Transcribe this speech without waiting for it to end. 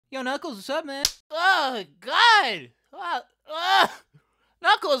Yo, Knuckles, what's up, man? Oh, God!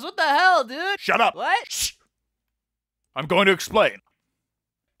 Knuckles, what the hell, dude? Shut up! What? Shh! I'm going to explain.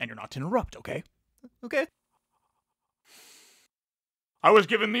 And you're not to interrupt, okay? Okay. I was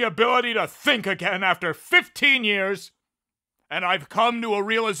given the ability to think again after 15 years, and I've come to a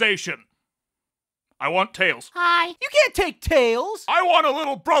realization. I want Tails. Hi. You can't take Tails! I want a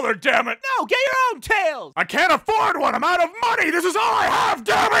little brother, damn it! No, get your own Tails! I can't afford one! I'm out of money! This is all I have,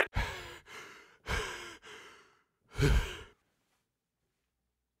 damn it!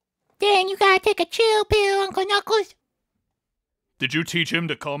 Dang, you gotta take a chill pill, Uncle Knuckles. Did you teach him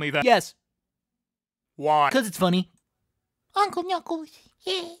to call me that? Yes, Why? because it's funny. Uncle Knuckles,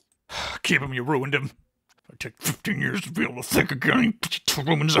 yeah. Keep him, you ruined him. I take 15 years to be able to think again. He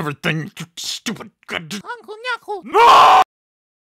ruins everything. Stupid. Uncle Knuckles. No!